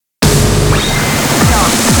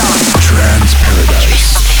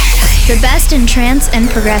best in trance and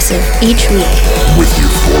progressive each week. With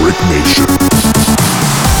Euphoric Nation.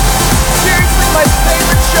 Seriously, my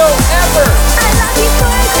favorite show ever! I love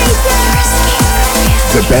Euphoric Nation!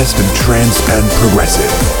 The best in trance and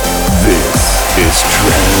progressive. This is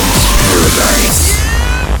Trance Paradise.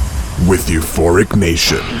 With Euphoric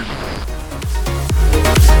Nation.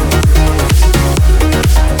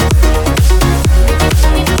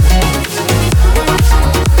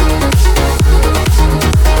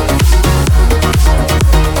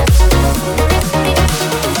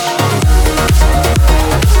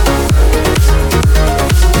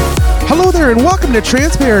 And welcome to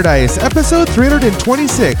Trance Paradise, episode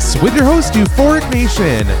 326, with your host, Euphoric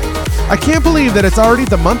Nation. I can't believe that it's already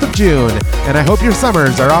the month of June, and I hope your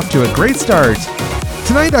summers are off to a great start.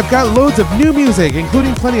 Tonight I've got loads of new music,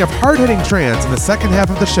 including plenty of hard-hitting trance in the second half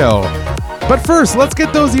of the show. But first, let's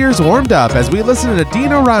get those ears warmed up as we listen to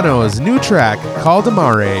Dino Rano's new track called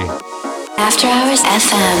Amare. After Hours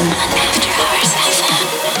FM. After Hours FM.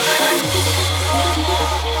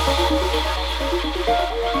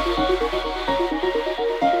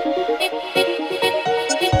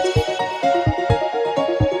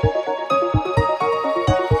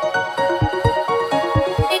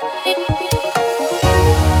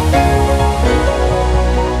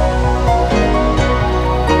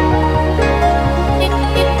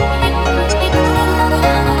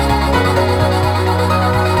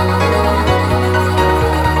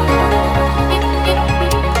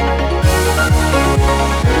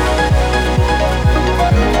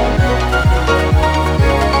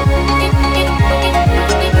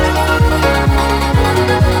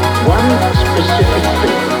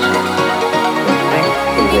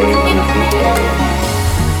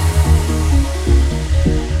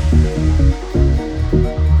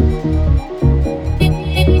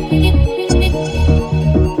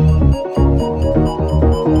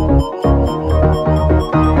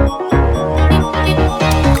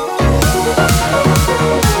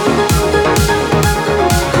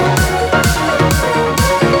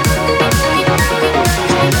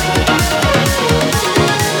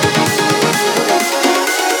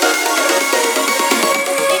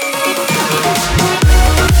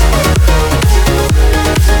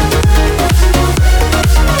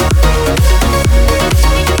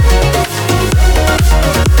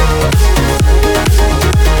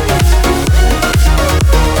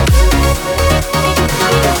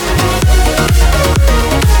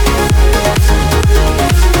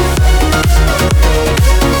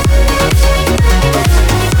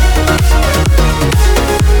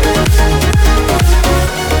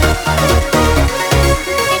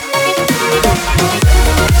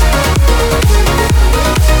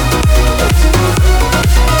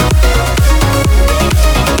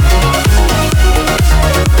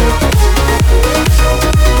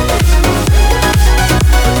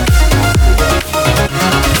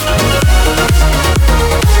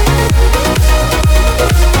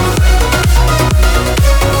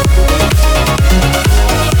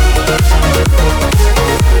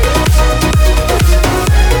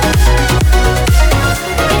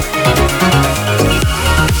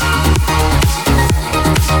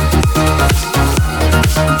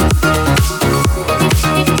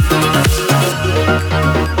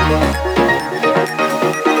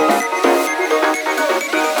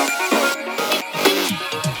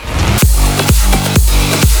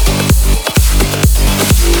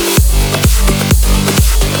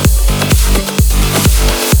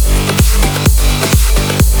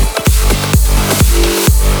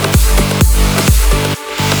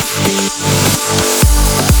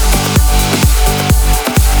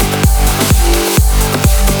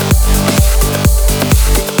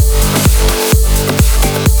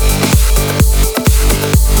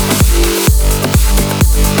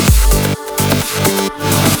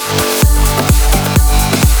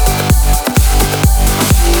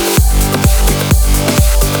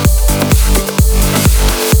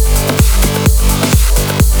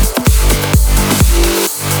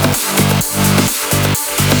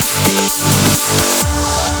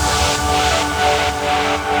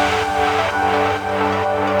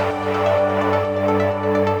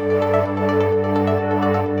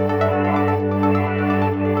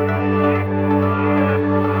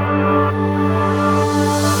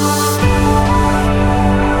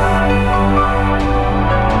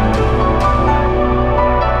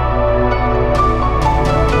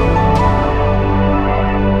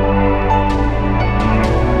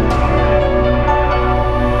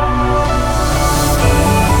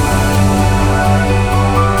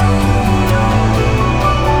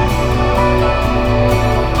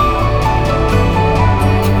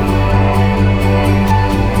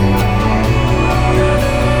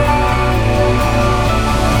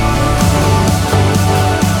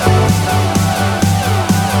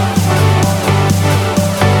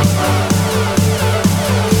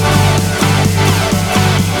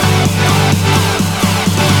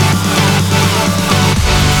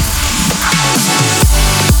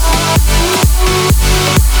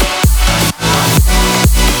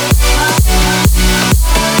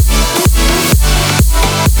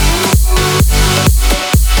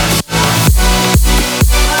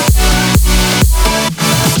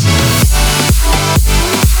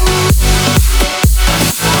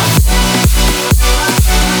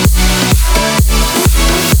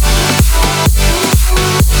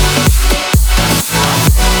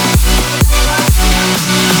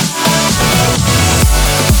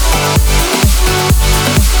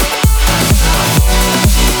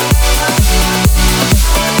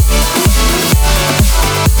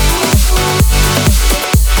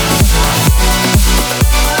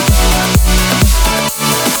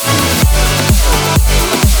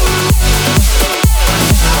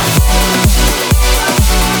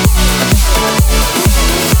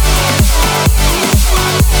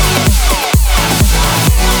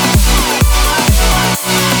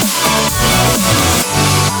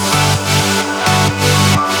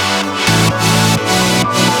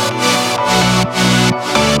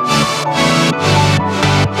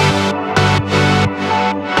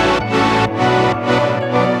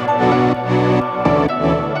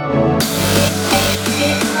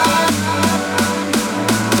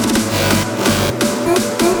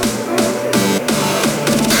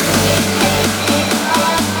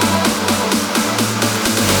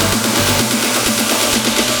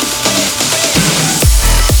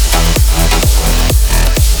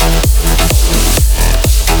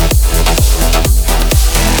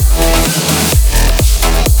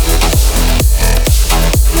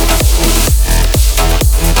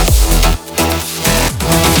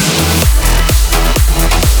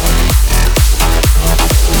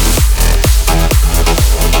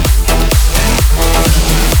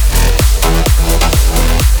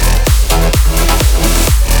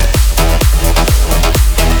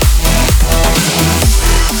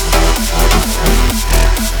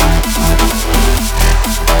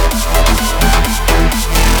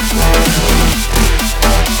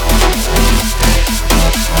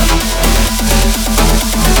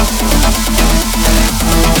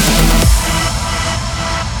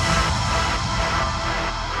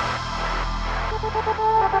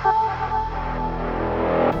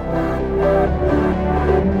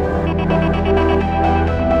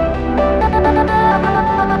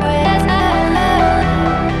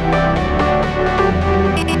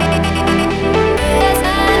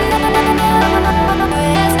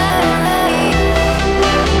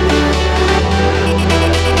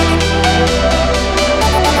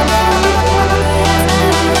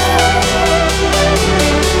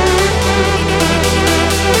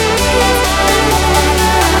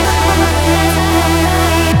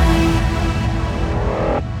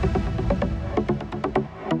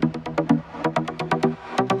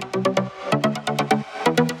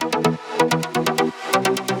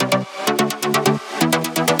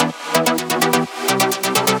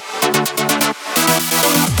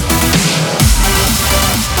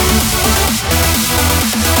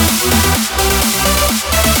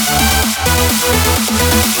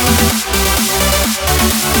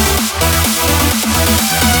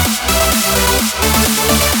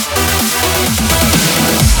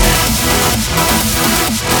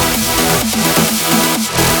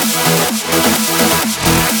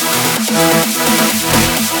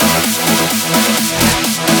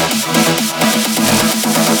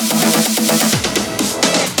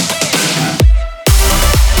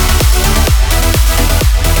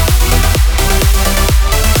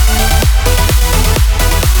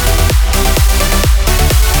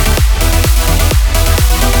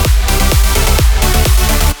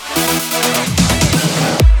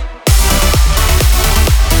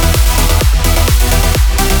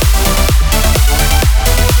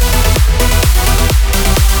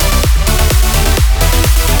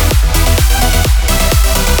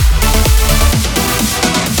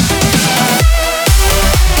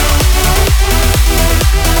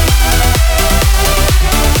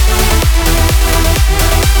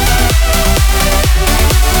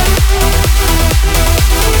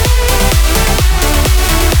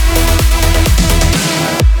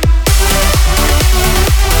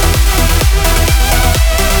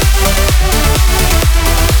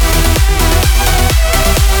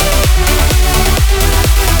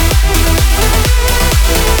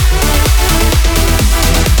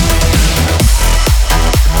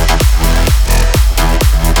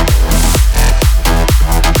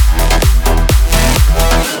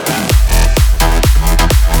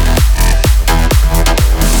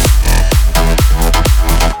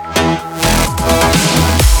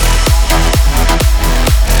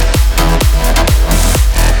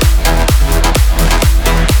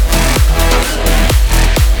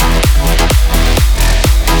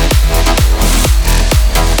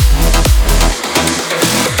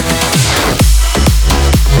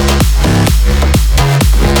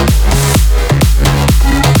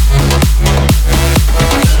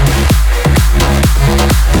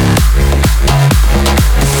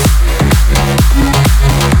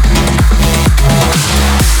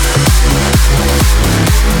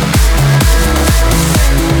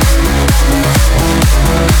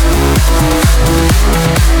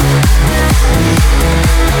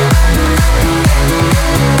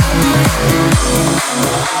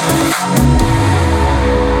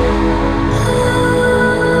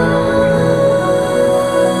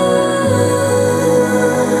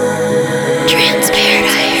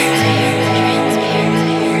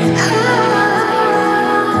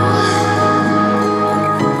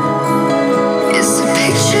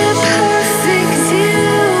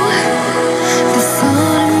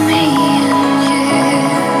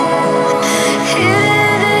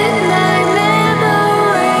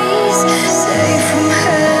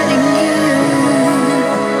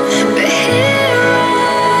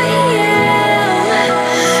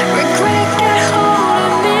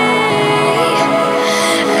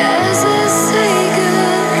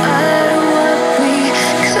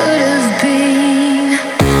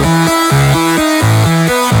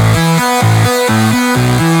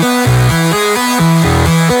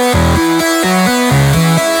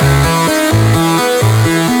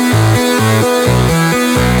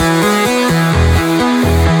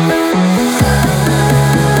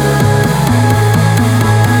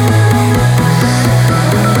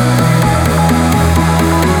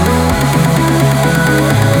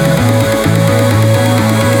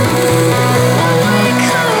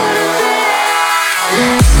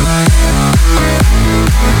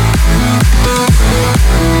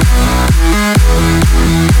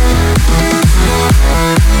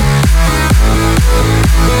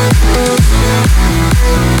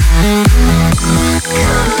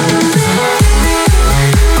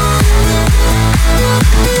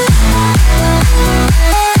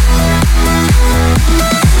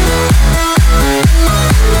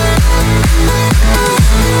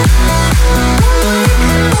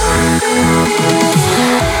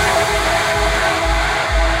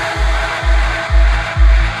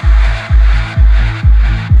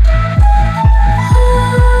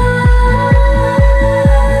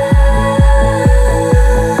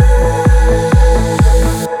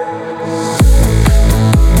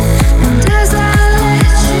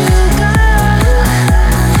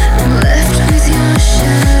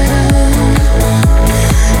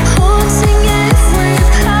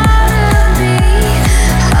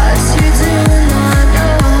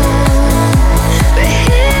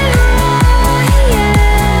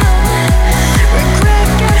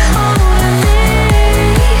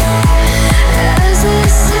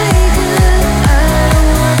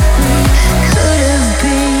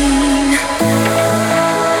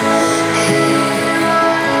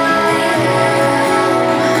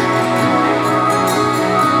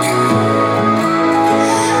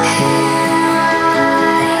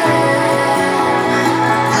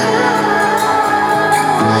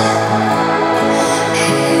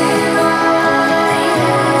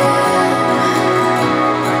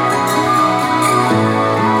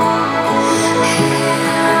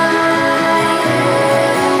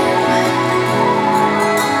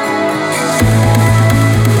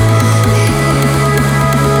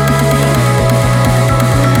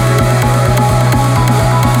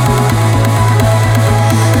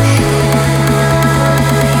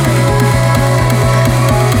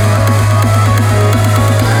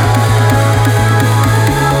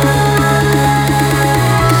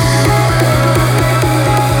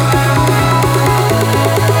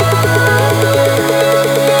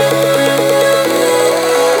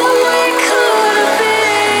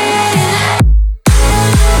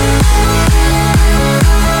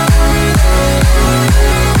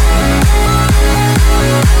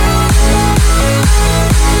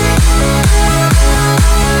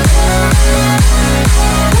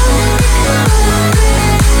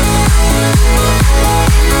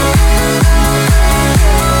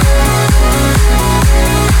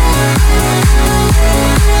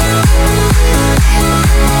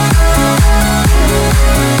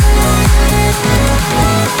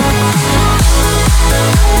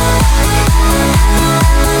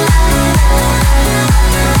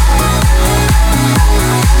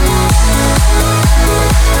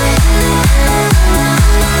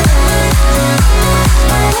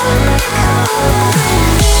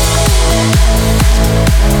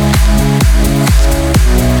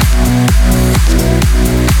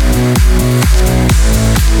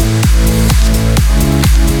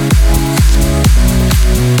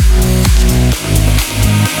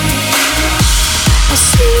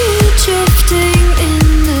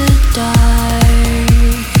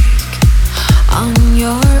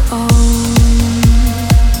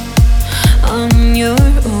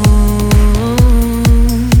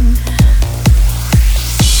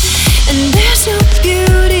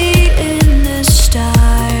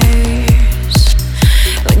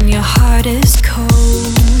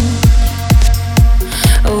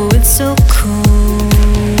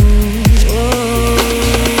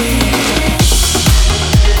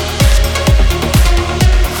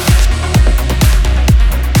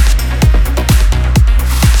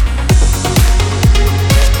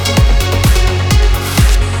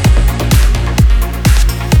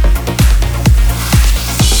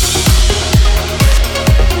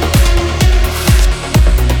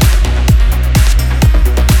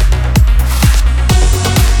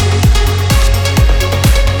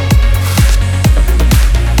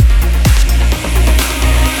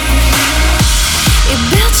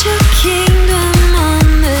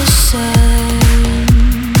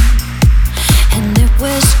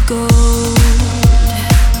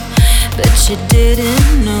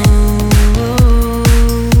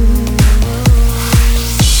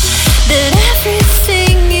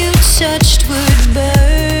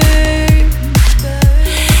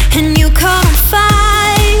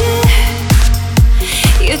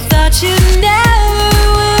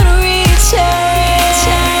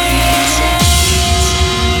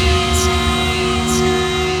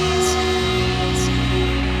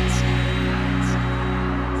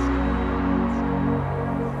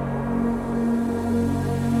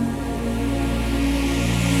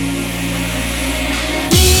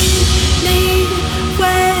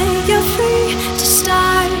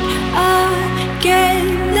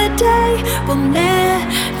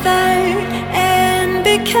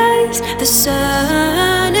 the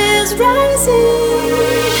sun is rising.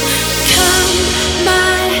 Come,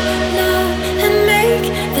 my love, and make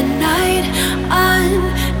the night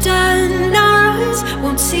undone. Our eyes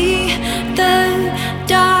won't see the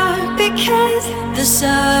dark because the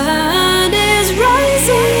sun is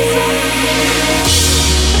rising.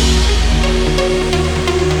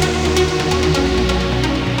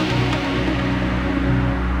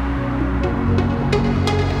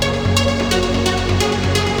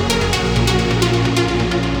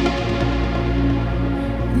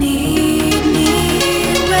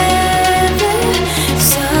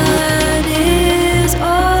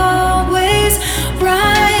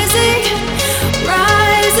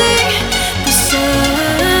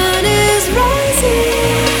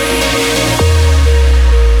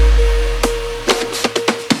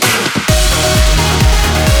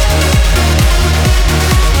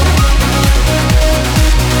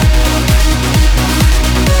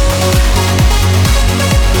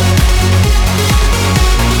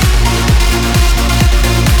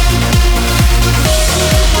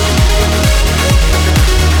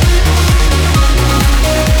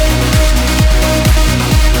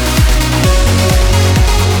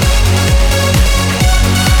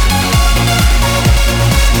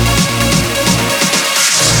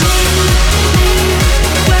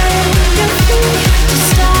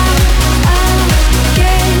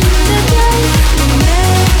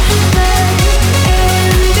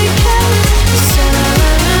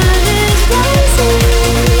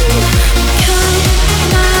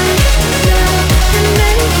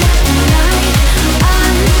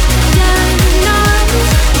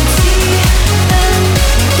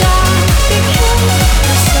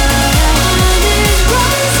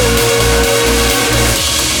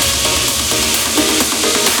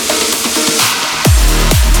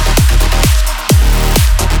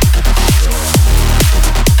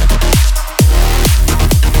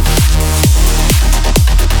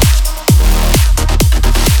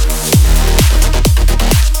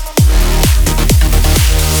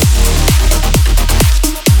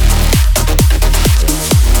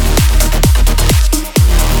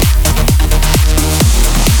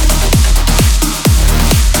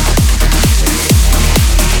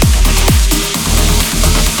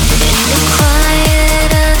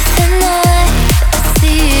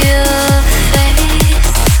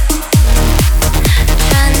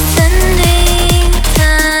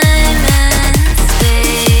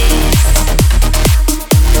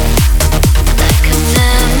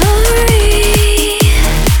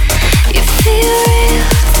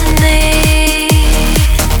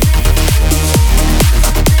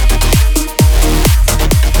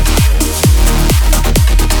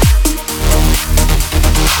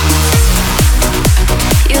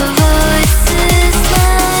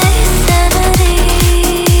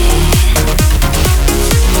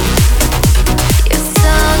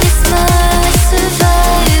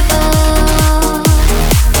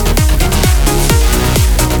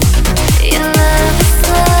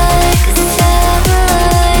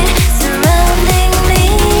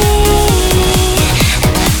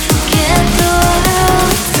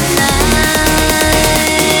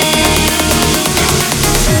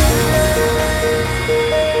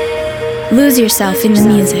 Lose yourself in the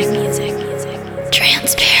music.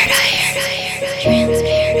 Trance Paradise. Trance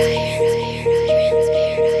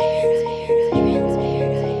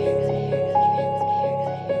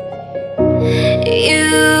You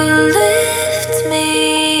lift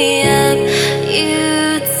me up,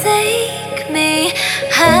 you take me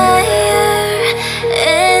higher,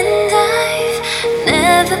 and I've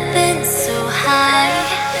never been so high.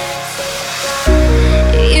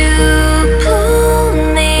 You pull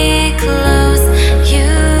me close, you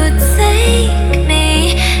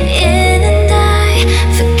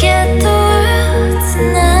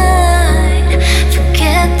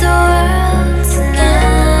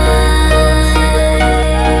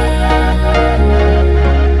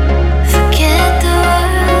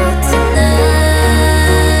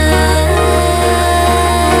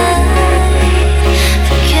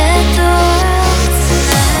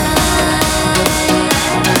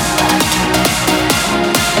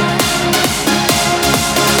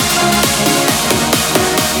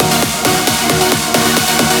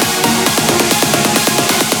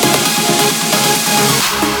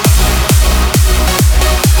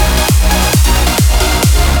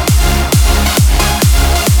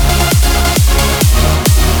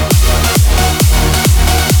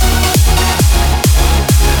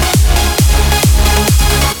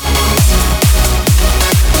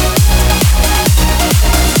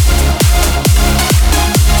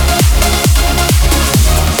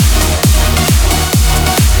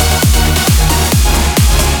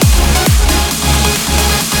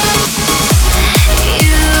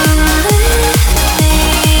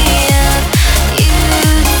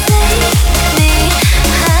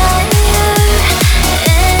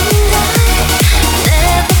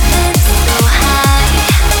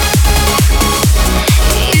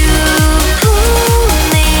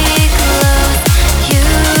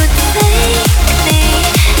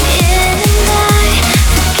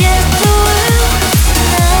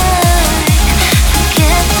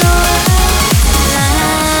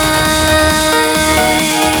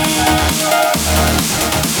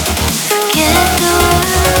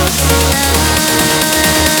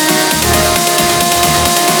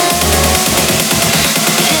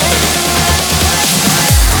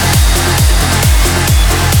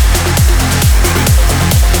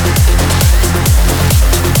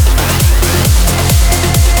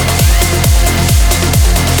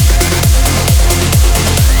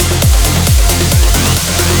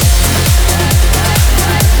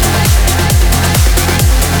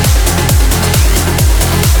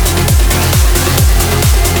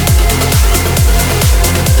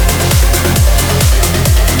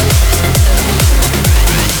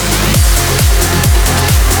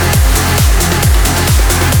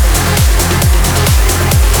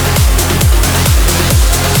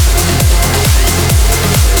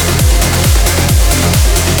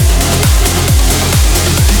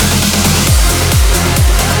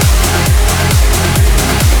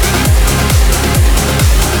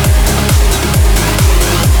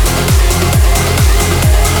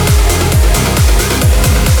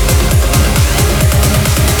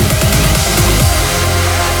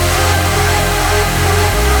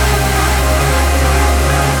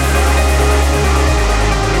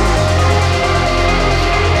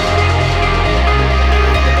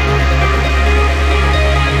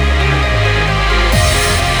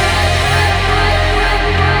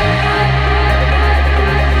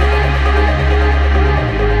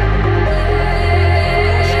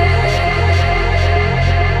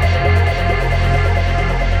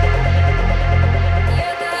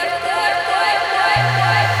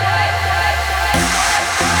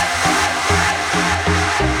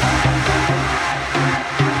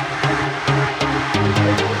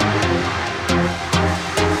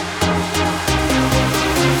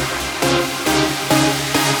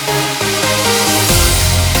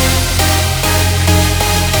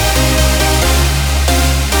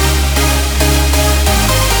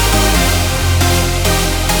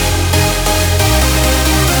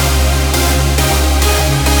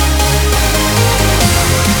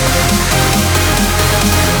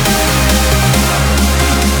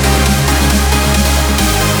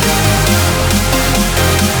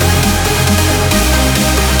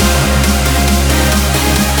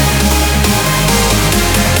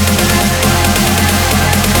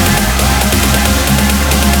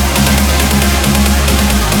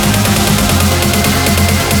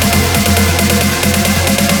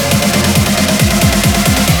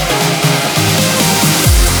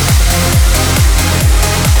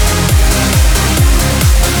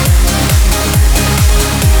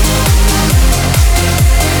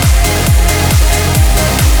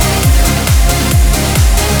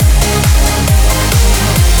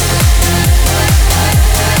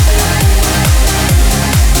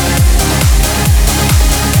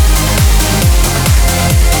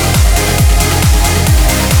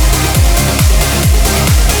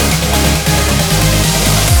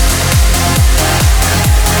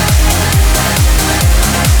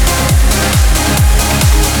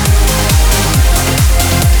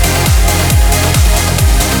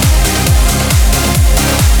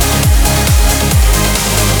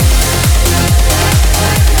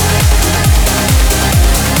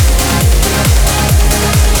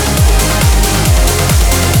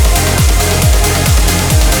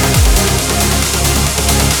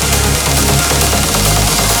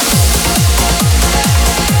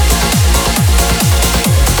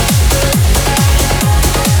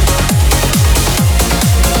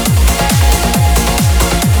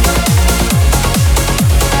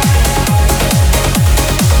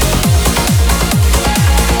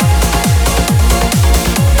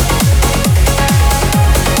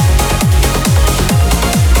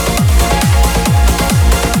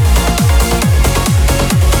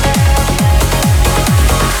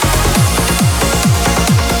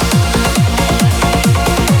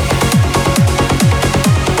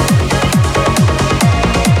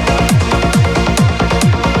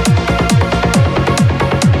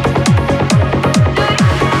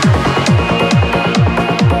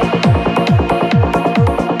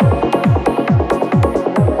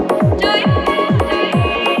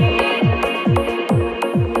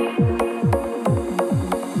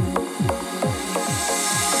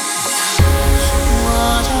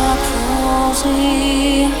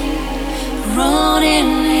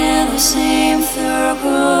same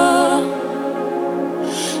circle,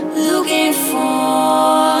 looking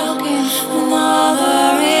for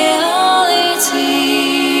another reality,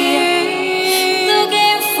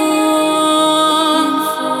 looking for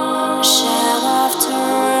a shell of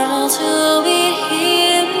turtle to be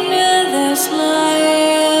in this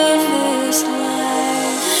life,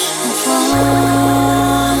 and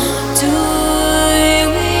from doing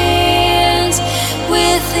winds, we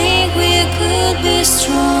think we could be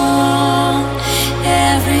strong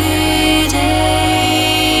every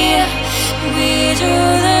day. We do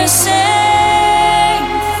the same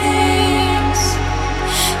things,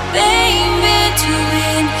 being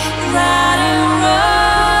between right and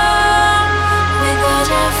wrong. We got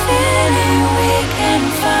a feeling we can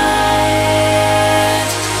fight,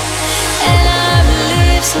 and I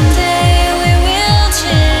believe someday we will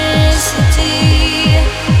chase the deep,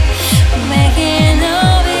 making a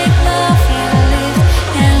big love and live,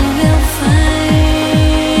 and we'll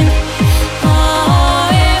find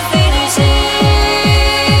our infinity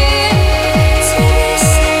to be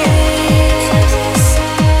safe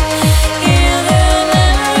in the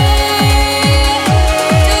memory. Do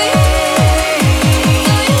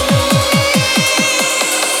you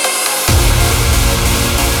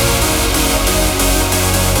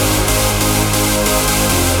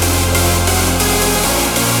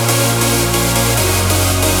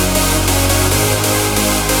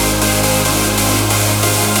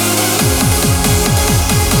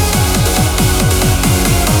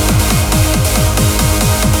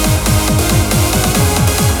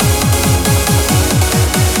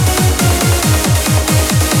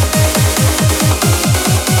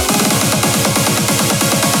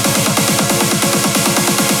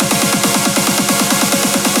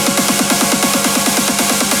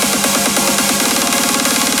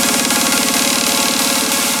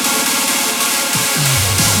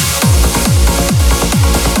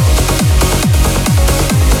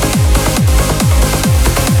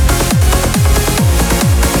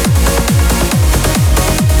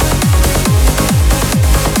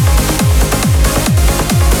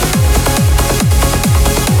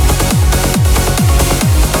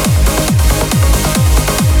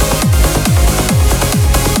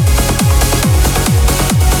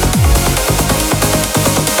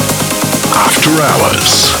After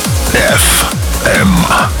Hours FM.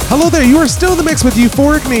 Hello there, you are still in the mix with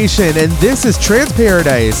Euphoric Nation, and this is Trance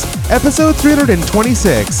Paradise, episode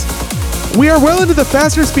 326. We are well into the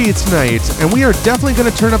faster speeds tonight, and we are definitely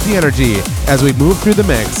going to turn up the energy as we move through the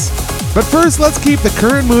mix. But first, let's keep the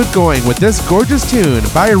current mood going with this gorgeous tune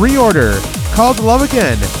by Reorder called Love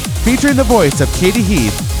Again, featuring the voice of Katie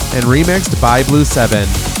Heath and remixed by Blue 7.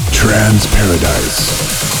 Trance Paradise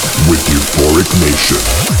with Euphoric Nation.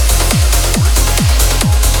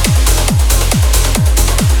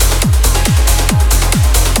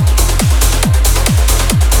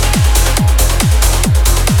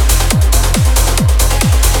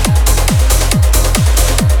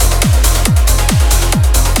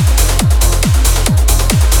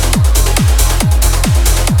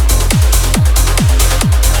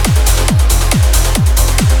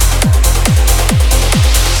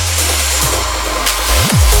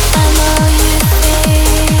 I know you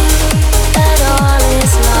think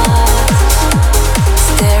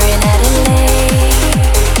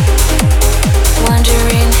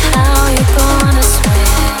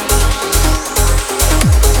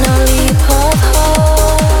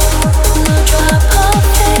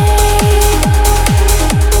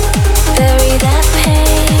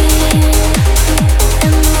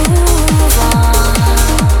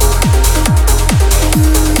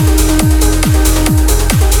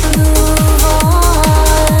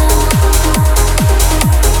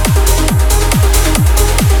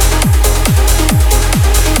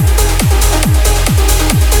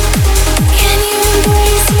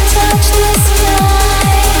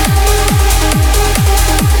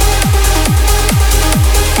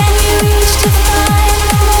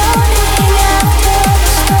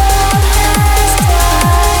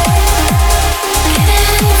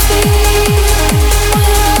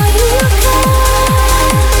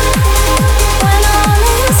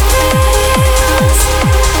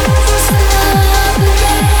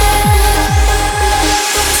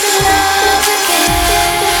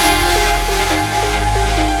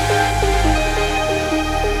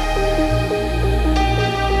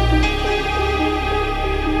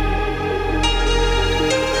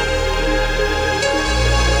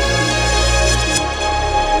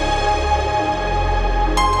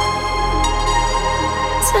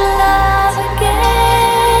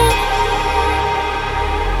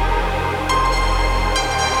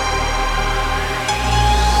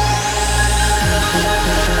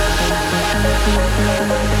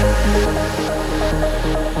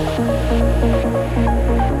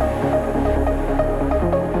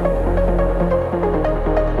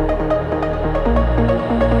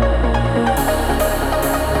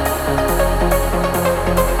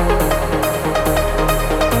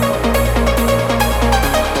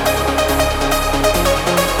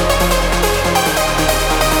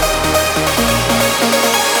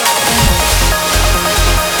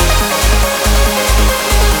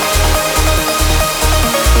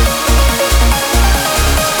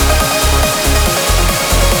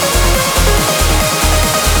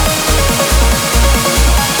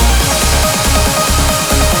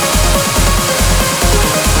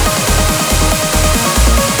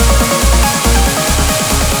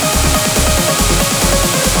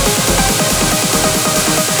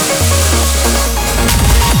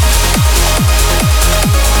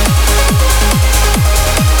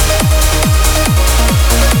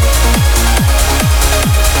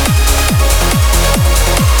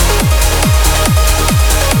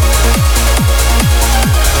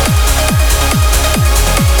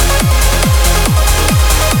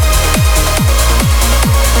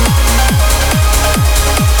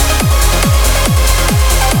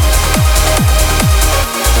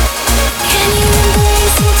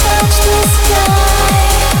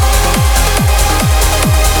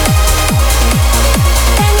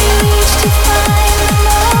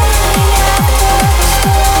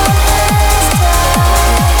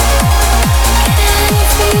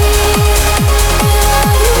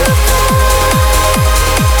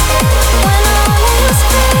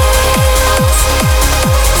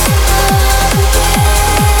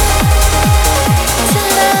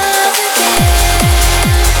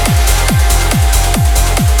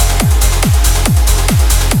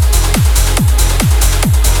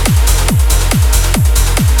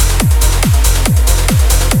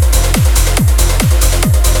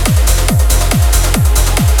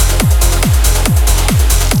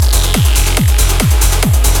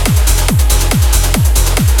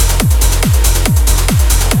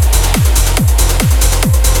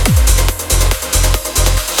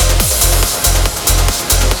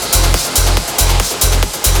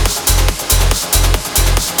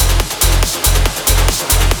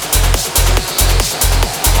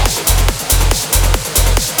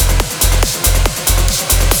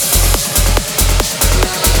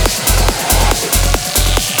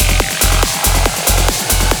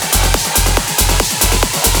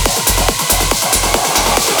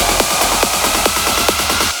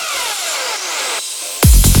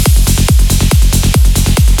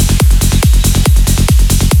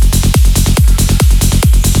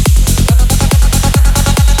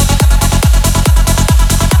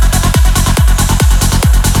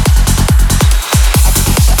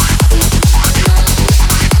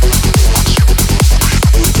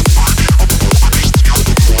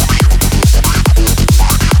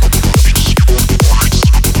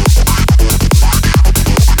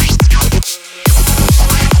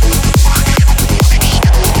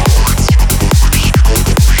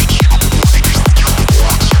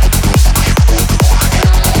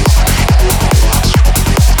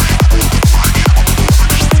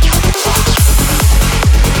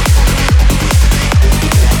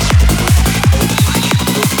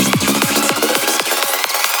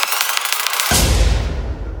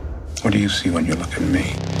What do you see when you look at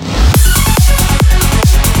me?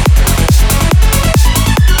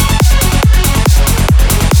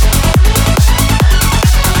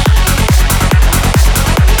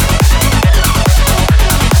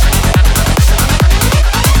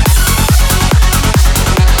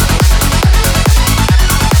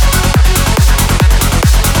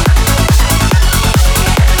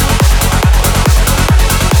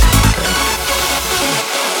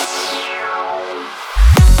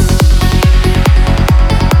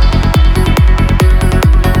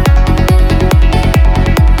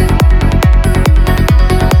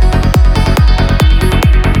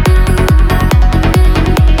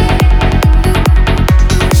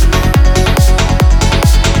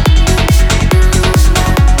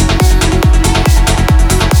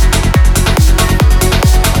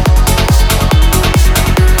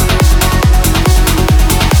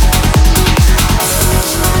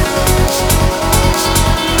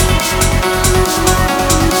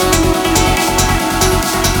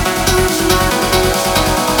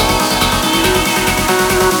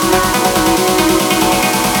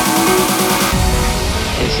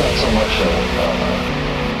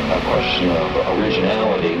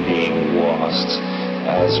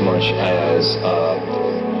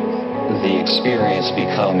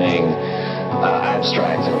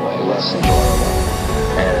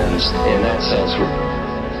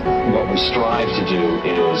 what we strive to do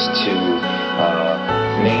is to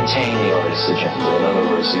maintain the artist's agenda. In other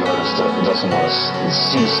words, the artist doesn't want to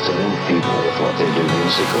cease to move people with what they do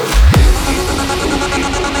musically.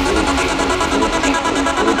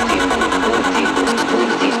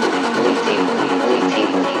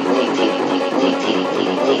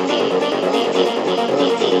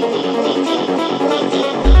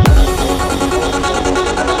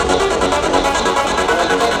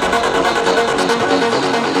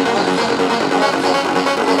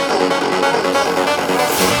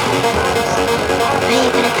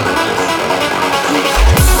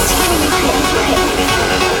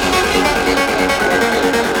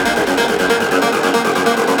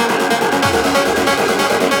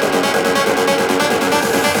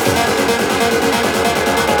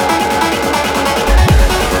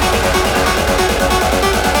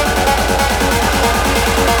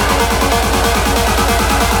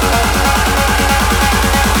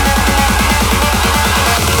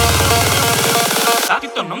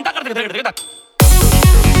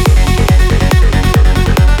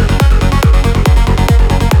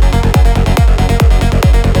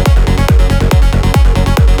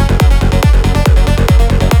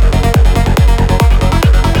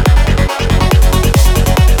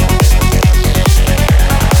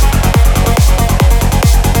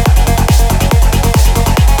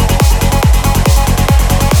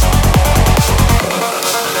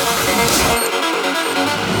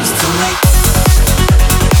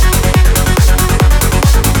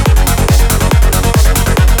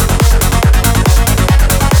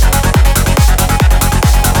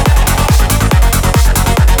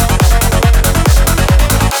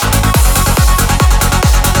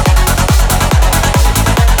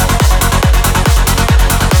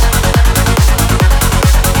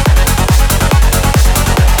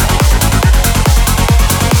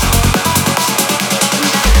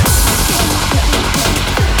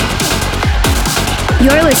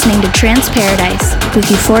 You're listening to Trance Paradise with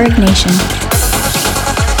Euphoric Nation.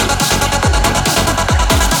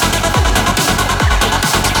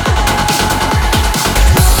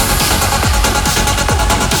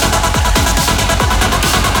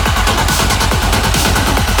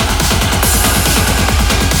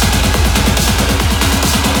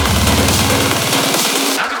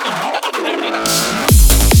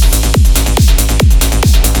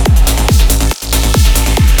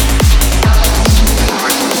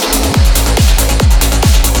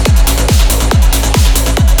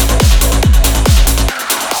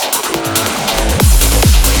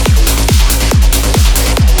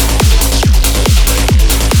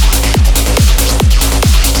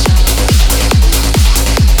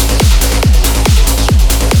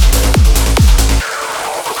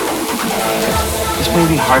 May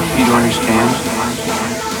be hard for you to understand.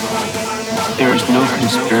 There is no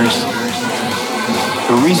conspiracy.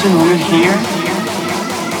 The reason we're here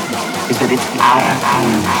is that it's our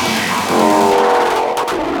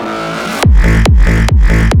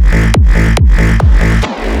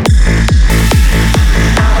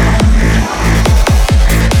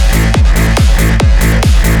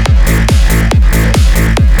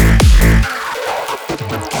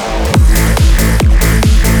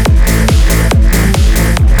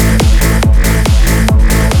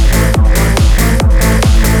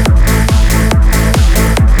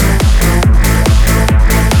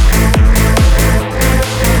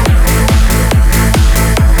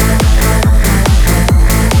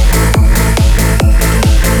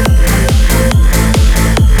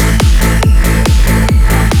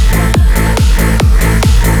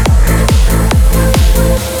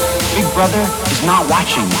brother is not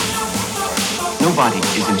watching. Nobody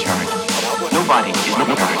is in charge. Nobody is in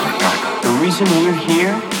charge. The reason we're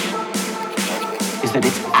here is that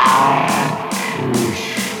it's our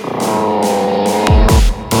show.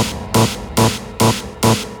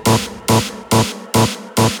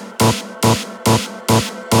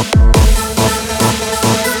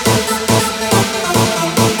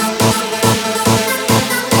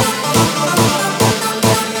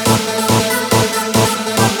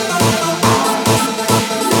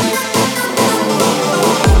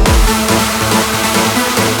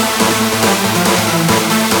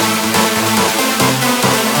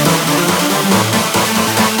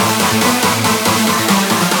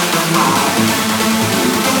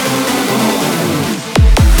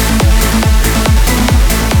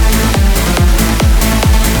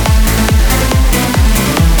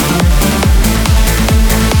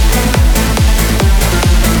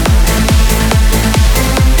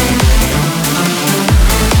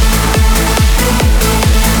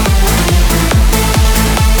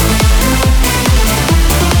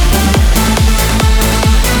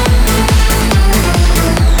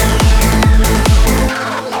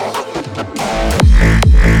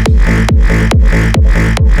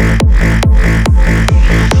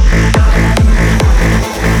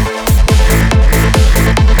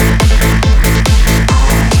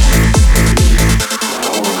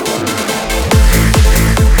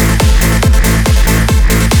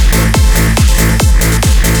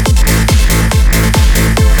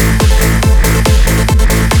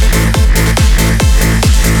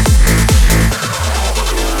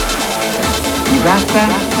 grasp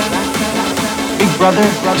that? Big Brother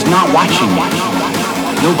is not watching you.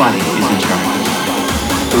 Nobody is in charge.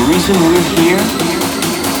 The reason we're here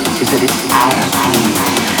is that it's out of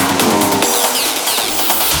you.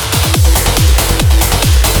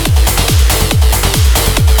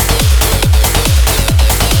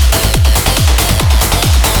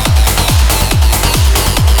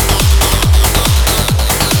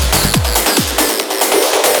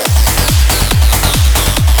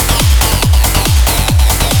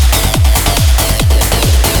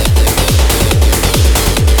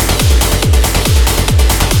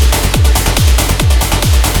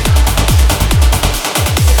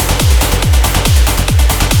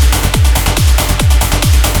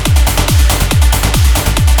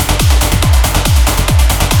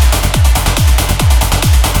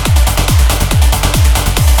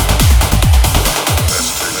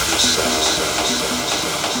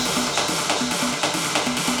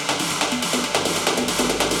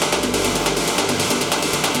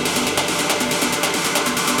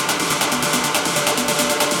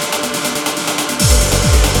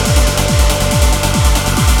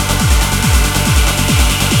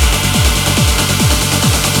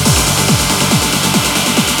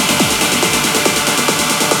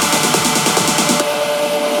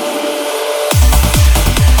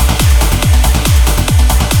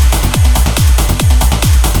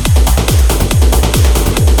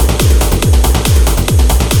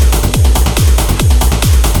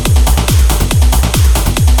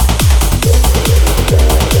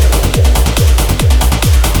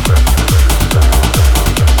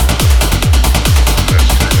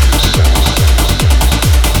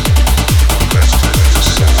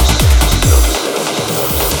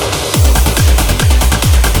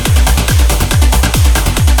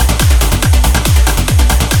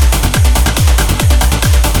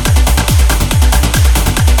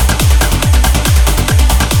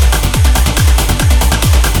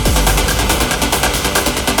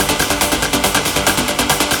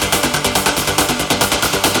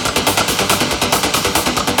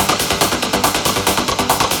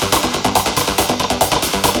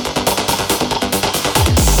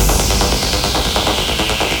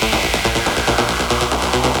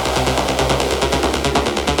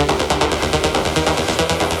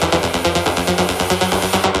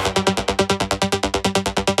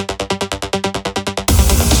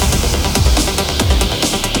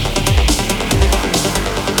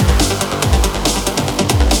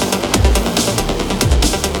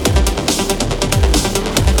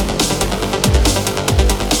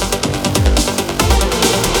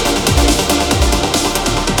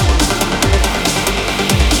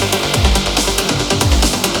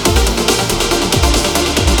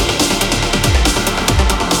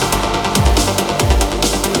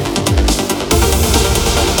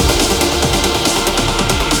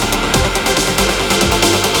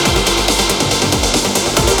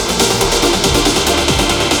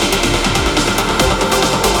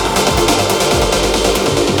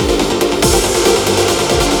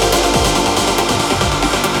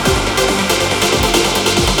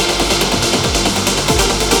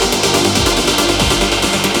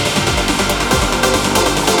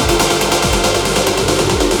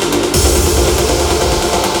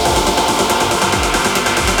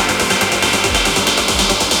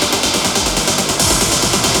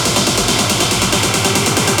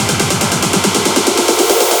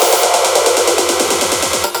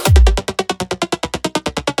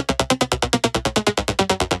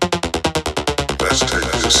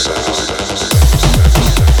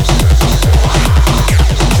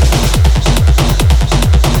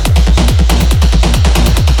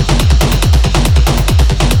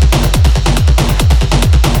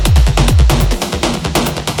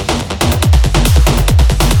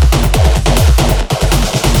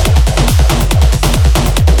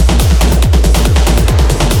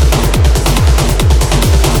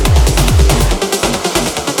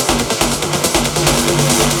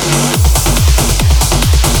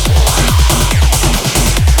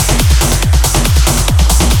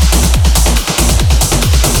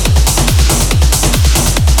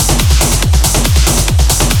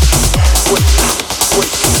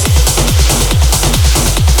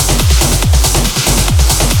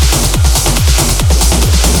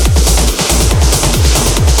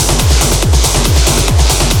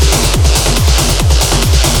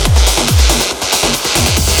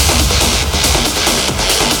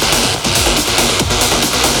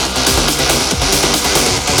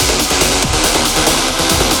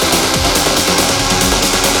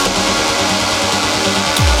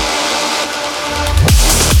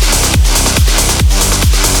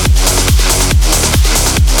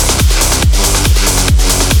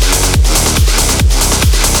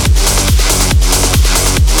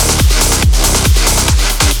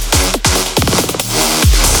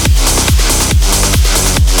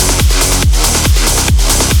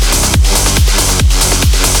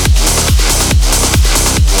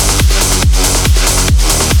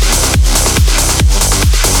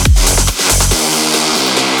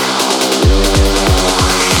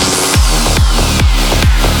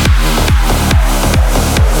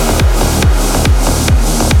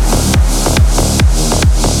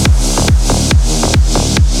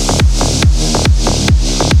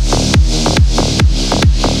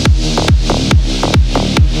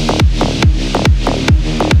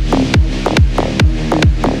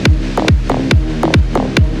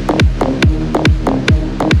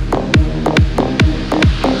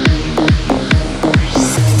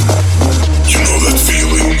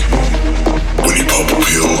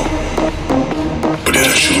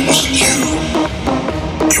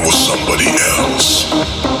 somebody else.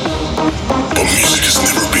 But music has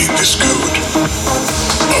never been this good.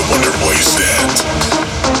 I wonder why is that?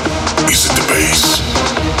 Is it the bass?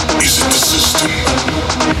 Is it the system?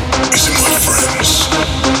 Is it my friends?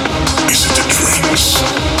 Is it the drinks?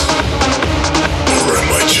 Or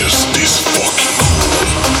am I just this fucking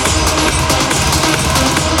cool?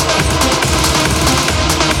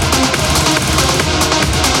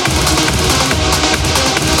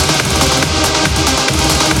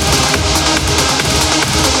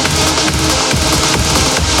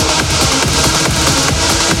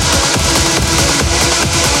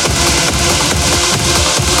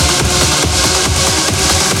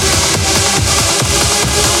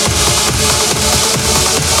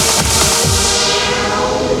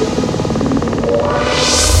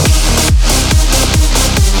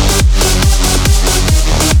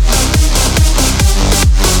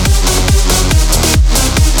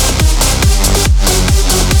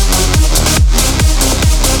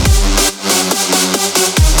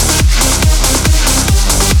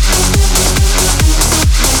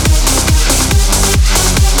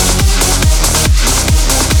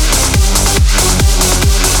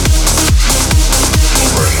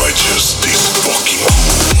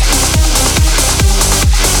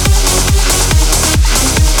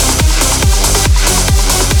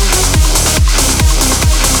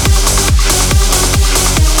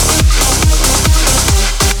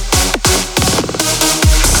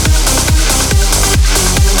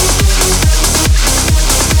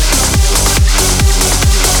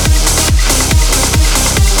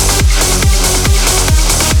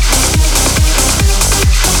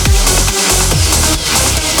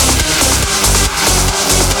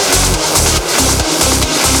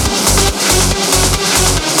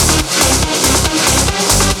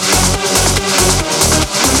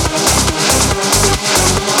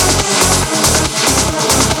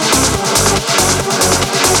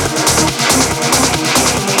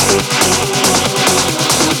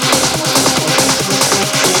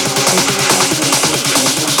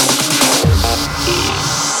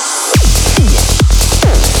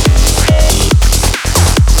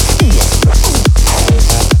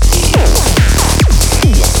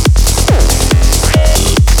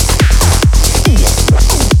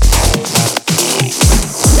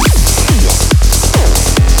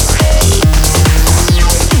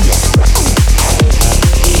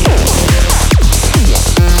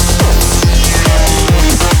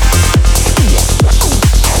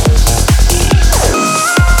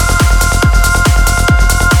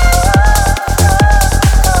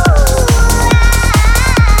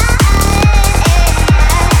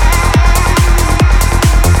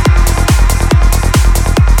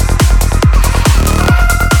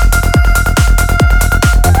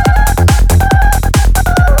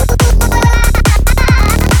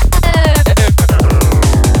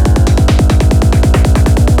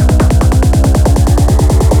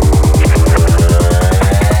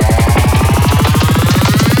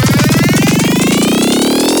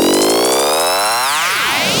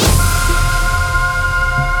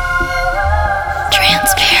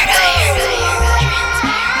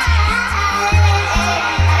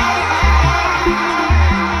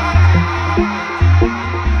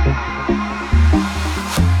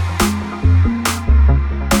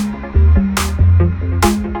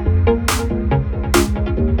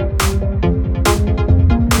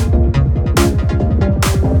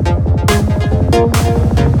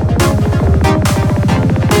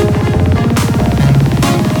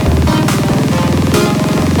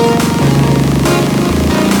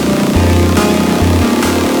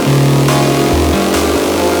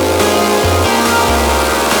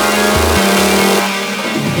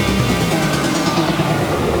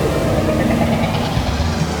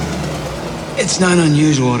 It's not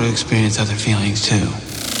unusual to experience other feelings too.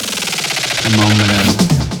 A moment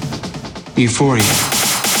of euphoria.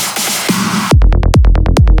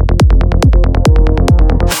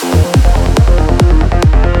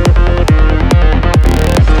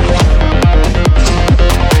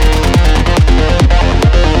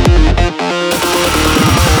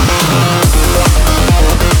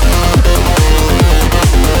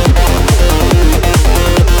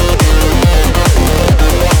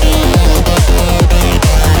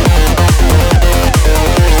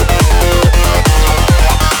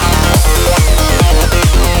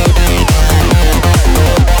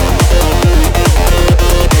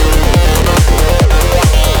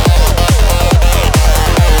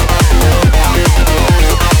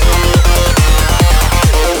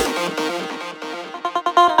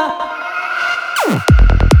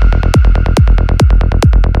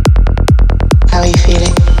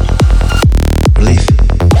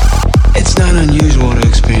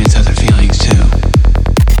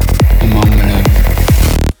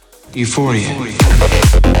 Euphoria.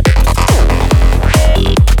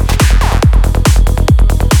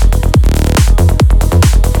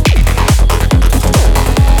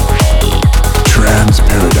 Trance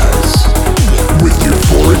Paradise with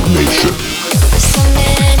Euphoric Nation. So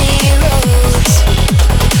many roads,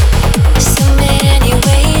 so many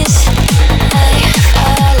ways I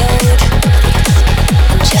followed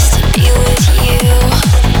just to be with you.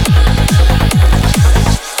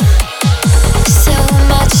 So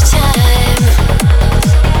much time,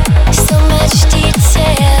 so much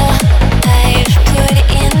detail I've put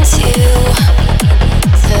into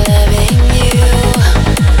loving you.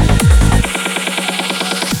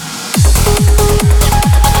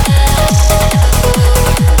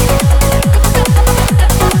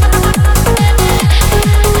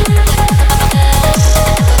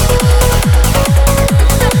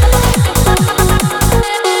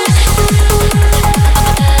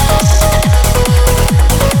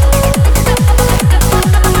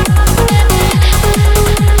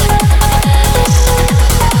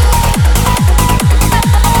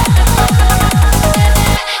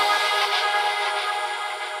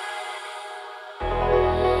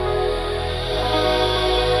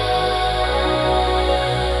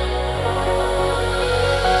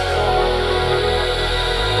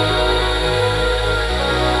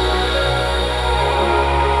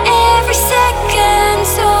 Every second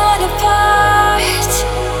torn apart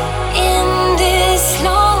in this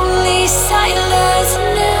lonely silence.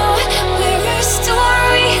 Now we're a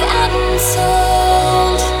story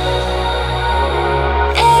untold.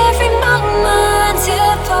 Every moment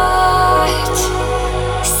apart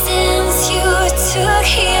since you took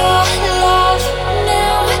your love.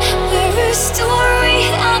 Now we're a story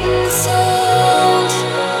untold.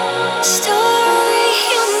 Story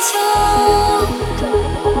untold.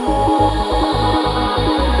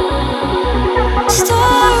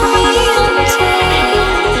 Story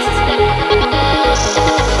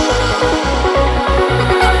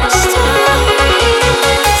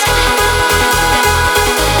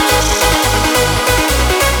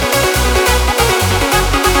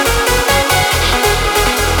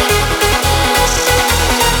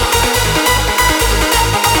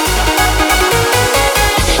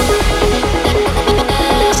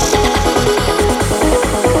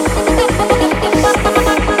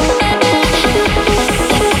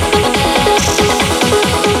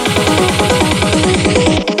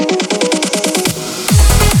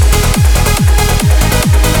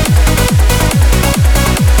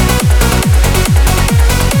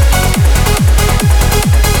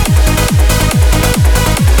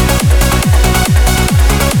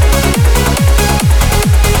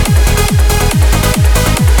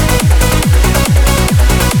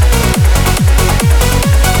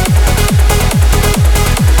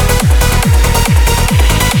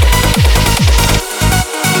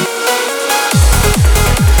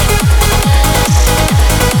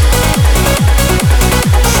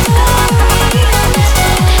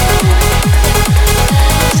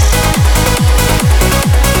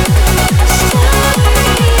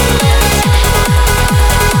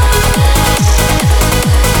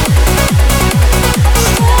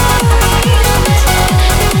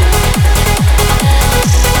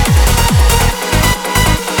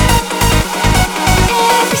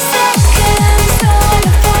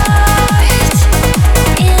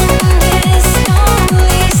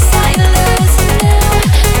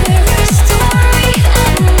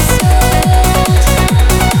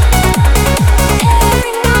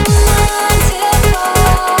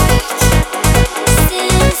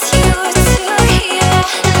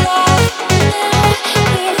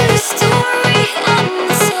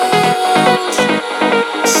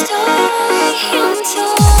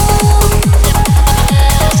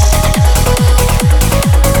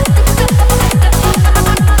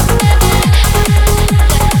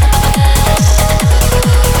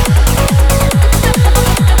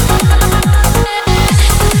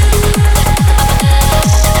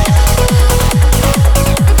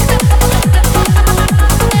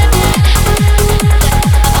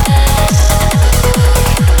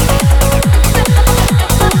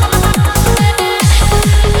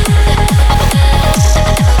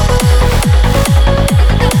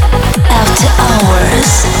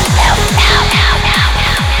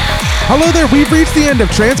Hello there, we've reached the end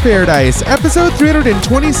of Trance Paradise, episode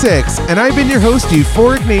 326, and I've been your host,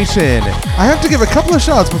 Euphoric Nation. I have to give a couple of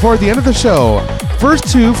shouts before the end of the show.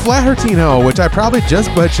 First to Flahertino, which I probably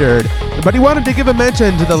just butchered, but he wanted to give a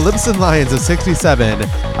mention to the Libsyn Lions of 67.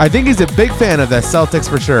 I think he's a big fan of the Celtics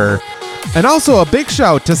for sure. And also a big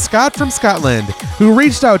shout to Scott from Scotland, who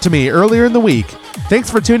reached out to me earlier in the week. Thanks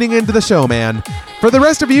for tuning into the show, man. For the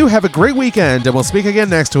rest of you, have a great weekend, and we'll speak again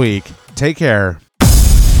next week. Take care.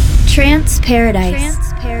 Trance Paradise.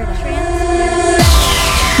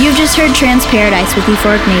 You've just heard Trance Paradise with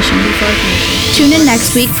Euphoric Nation. Tune in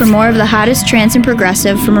next week for more of the hottest trance and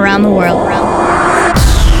progressive from around the world.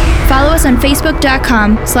 Follow us on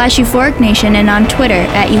Facebook.com/Euphoric Nation and on Twitter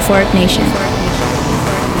 @Euphoric Nation.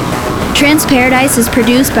 Trance Paradise is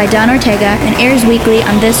produced by Don Ortega and airs weekly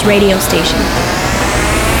on this radio station.